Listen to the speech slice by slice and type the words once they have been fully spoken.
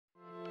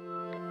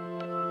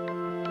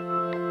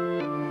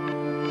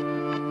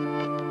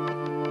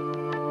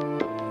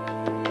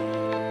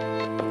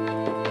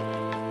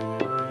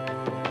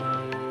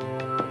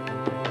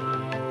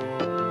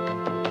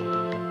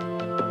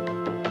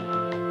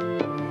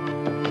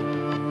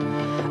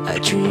I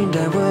dreamed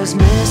I was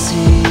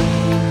missing.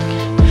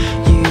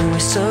 You were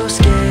so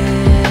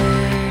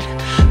scared,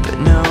 but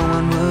no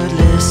one would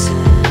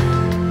listen,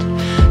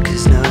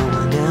 'cause no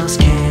one else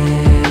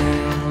cared.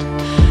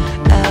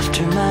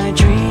 After my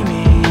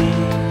dreaming,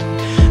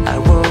 I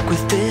woke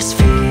with this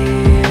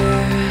fear.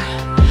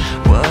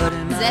 What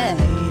am I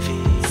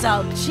leaving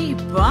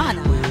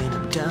Salchibana when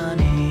I'm done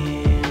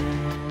here?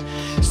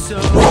 So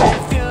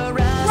if you're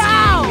asking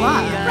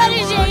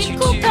Protégé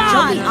Kukana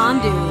Johnny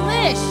Amdu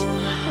Lish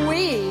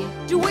We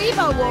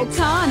Duiva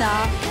Wokana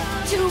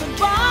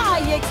Tuba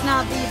Yixna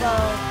Vivo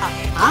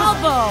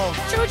Albo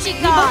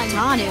Truchikan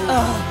Tanu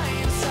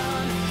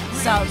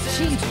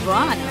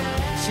Salchibana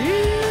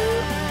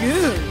Chugu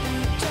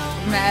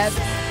Meb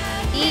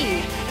E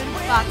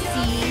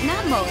Foxy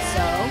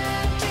Namoso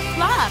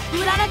La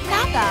Purana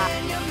Kaka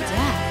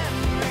Dad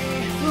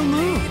Full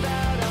Moon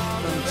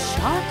From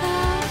Sharka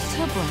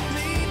to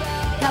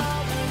Black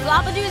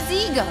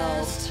Labaduzigo,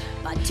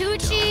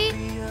 Batucci,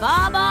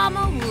 Baba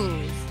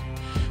Maroos,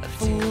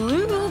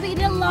 Fluby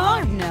de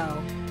Larno,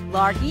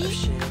 Larky,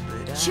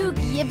 Chug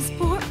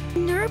Yibsport,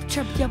 Nerve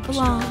Trip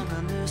Yablon,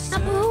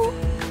 Abu,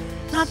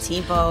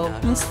 Latimpo,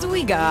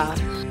 Stuiga.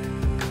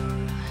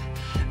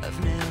 I've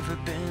never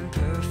been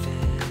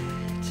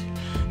perfect,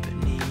 but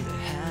neither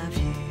have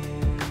you.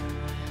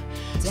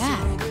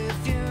 Dad,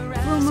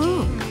 Full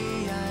Moon,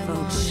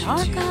 from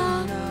Sharka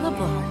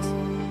LeBlanc.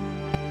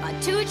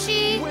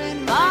 Tucci,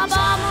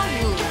 Baba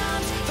Maroon.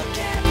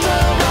 The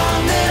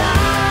wrong that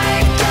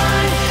I've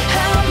done,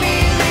 help me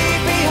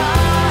leave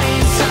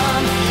behind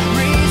some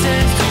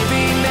reasons to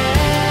be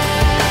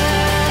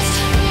missed.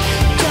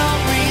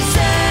 Don't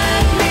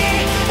resent me,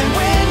 and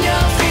when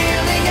you're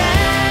feeling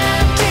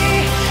empty,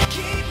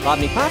 Bob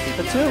me coffee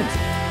platoons.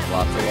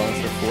 Lots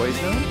of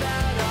poison.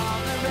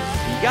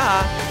 Siga.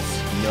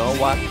 No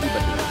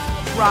wakibadu.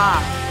 Ra.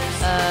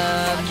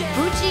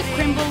 Bucci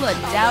Crimble a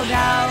Dow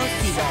Dow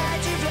Sigo.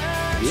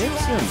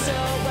 Gibson.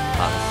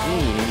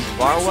 Hasim.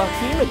 Barwa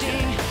Firage.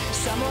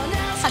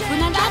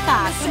 Hakunandata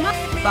Sama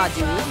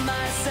Badu.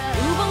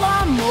 Ubala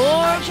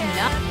More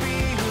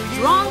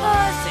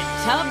Stronger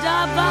Sitabda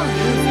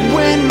Balu.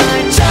 when my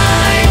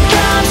time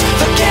comes,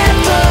 forget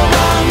the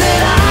wrong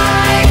that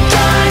I've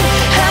done.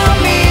 Help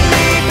me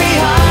leave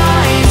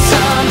behind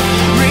some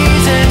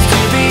reasons to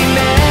be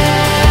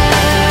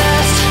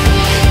missed.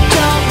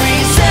 Don't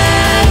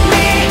resent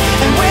me,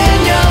 and when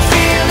you're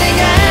feeling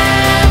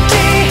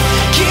empty,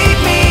 keep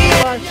me.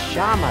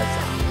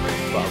 Shamaza.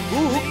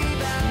 Babuk.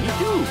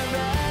 Sidu.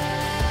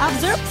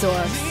 Observe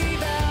Source.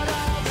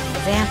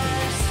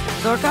 Vampires.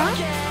 Zorka?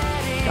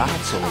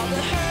 Gatso.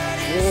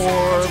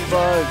 Or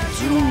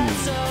Bazoo.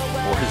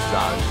 Or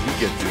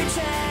Zazigadu.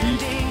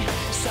 Sazini.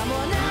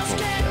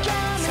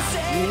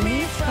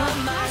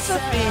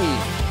 Philosophy.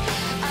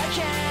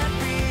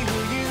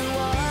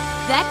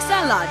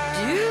 Vexala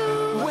Du.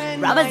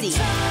 Rabazi.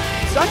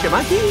 Sasha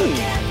Mahin.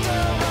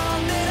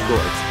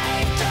 Good.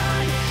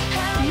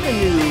 Even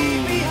you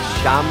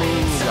Shamu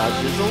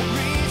Razizzle.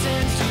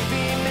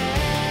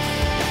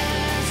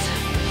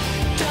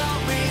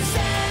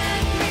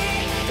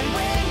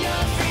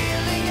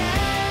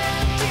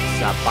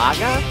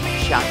 Sabaga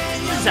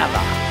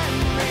Shakizaba.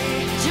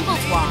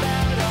 Jibbleswan.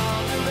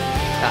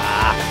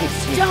 Ah,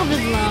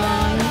 David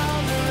Long.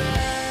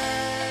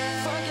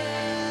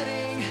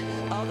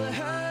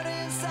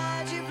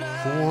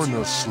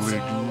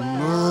 Fornaslig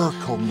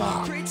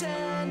Lurkomak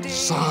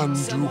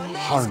Sandu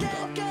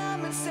Harnda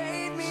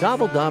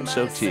Zabeldab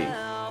Soti.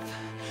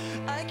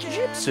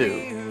 Jitsu.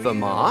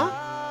 Vama.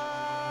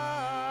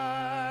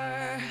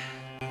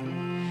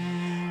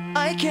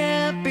 I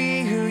can't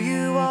be who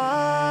you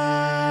are.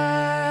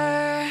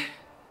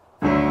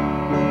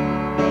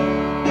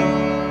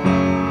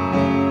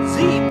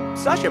 Zeep.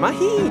 Sasha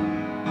Mahin.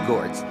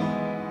 Gords.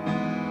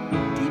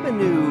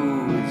 Dibanu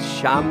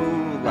Shamu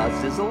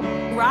Lazizzle.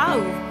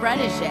 Rau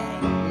Protégé.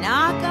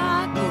 Naka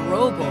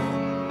Grobo.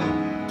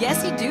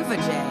 Gessi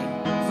Duvajay.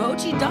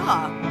 Vochi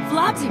Da.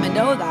 Flopsy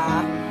Mendoza.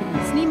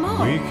 Snimo.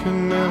 We can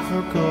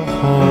never go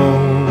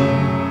home.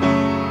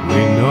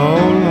 We no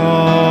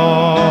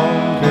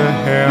longer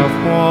have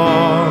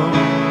one.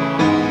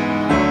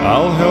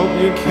 I'll help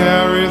you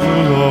carry the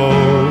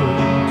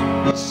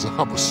load.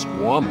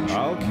 Zabaswamish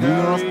I'll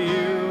Mira carry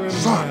you in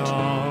Zat my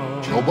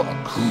arms. Kelba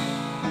Aku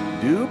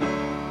Dub.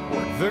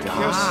 The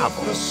kiss of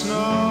the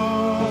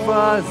snow.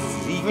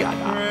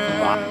 Vazigada.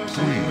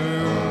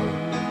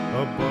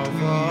 Above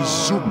Please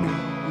us. Subni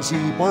Z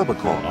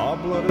Barbacore Our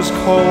blood is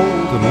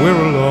cold and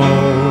we're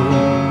alone.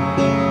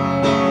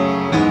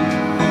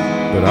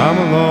 But I'm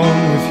alone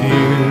with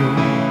you.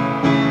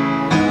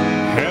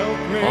 Help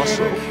me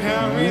Also to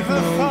carry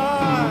the fire.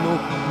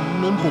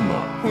 Nimbuma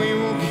We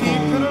will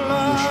keep it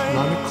alive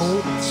Ishlaniko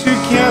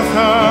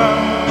together.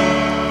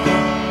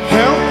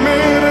 Help me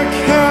to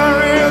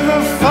carry the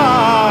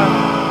fire.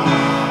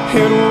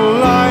 It will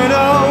light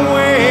our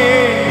way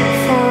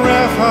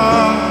forever.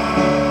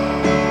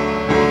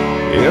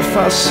 If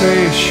I say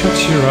shut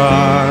your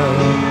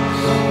eyes,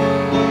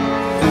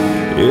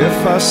 if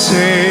I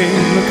say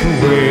look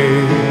away,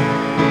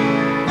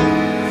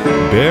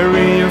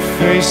 bury your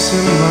face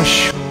in my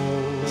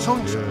shoulder.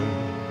 Sonja.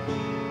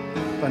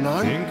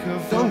 Banan. Think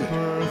of the Donut.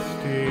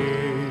 birthday.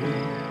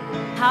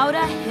 How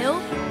to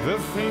help The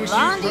things you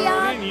Vandia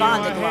put in your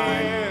Vandaglar.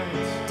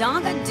 hands,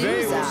 Donga they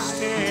will Duza.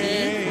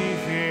 stay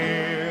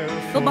here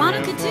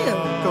Bobanica too.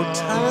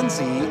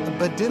 Gotanzi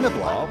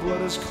Badinabla. Our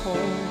blood is cold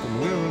and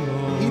we're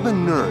alone. Even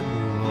nerd.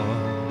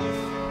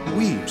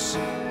 Weeps.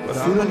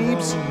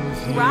 Funalibs.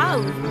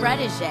 Raouf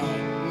Protege.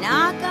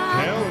 Naka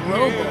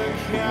Robo.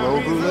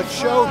 Rogu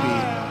Lachobi.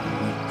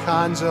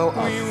 Kanzo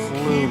of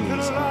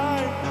Flumies.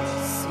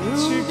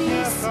 Subi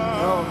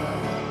Snova.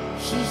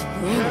 She's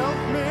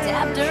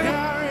Dabder.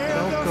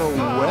 Elko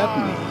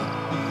Webney.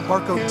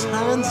 Barko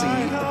Tanzi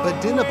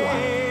Badinabla.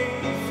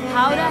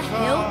 How to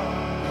help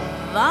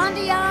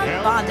Vandia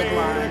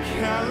Vandaglar.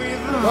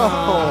 Oh.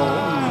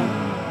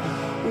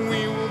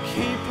 We will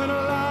keep it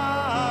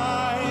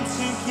alive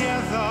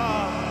together.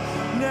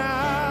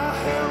 Now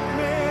help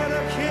me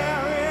to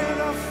carry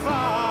the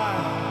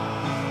fire.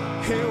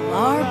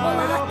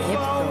 Larbola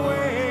Iptho.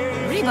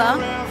 Riba.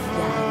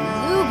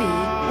 Yalubi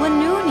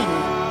Wanuni.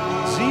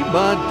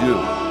 Zibadu.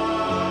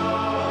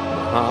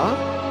 Huh?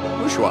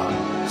 Ushwa.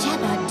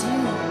 Chabadu.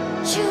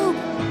 Chub.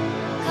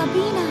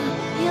 Kabina.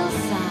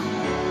 Ilsa.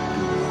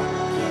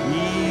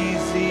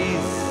 Easy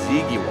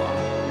Zigiwa.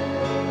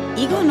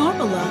 Ego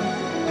Norbola.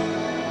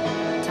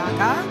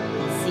 Taka.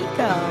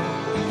 Siko.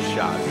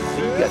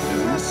 Shazigadu.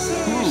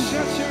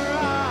 Shut your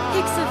eyes.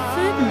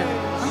 Ixafudna.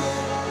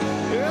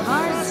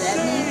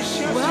 Harzedni.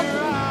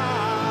 Welcome.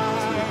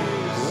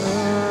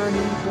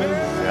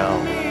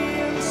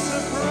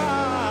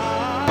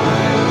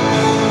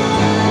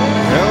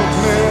 Help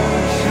me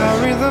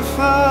carry the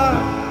fire.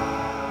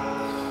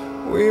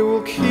 We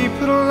will keep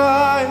it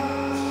alive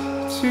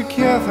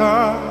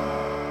together.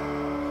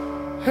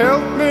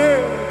 Help me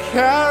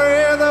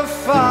carry the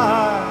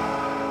fire.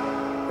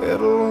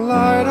 It'll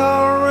light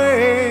our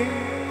way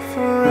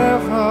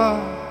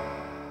forever.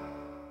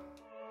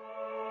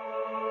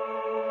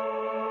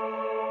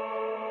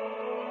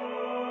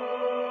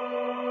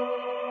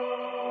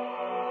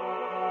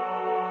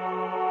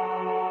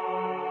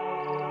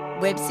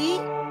 Websy.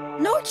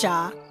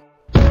 Norcha.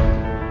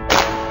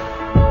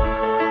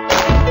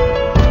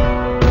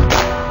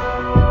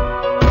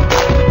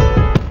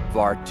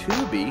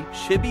 Vartubi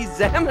Shibi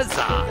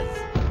Zamazaz.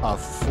 A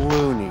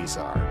Flooney's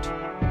art.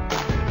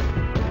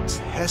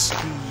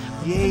 Teski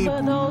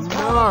Yebu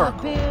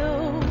Narko.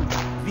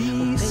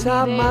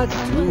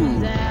 Visamadu.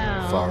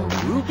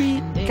 Varubi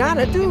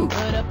Ganadu.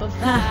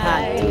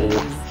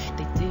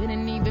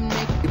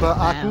 Iba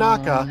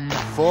Aknaka.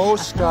 Fo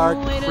Start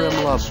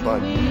Krimla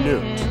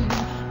Banut.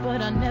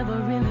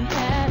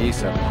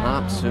 Isa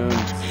Popsoon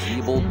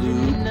Zeebldu.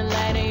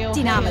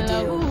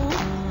 Dinamadu.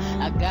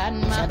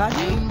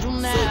 Shabadu.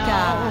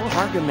 Sika.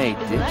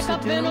 Hargamate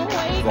Dipsadu.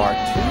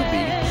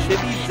 Vartubi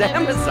Shibi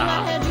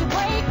Zamazaz.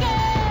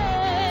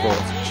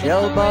 Vos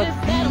Jelba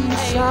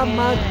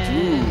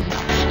Visamadu.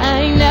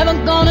 I ain't never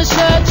gonna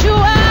shut you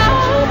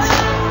out.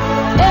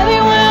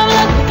 Everywhere I'm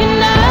looking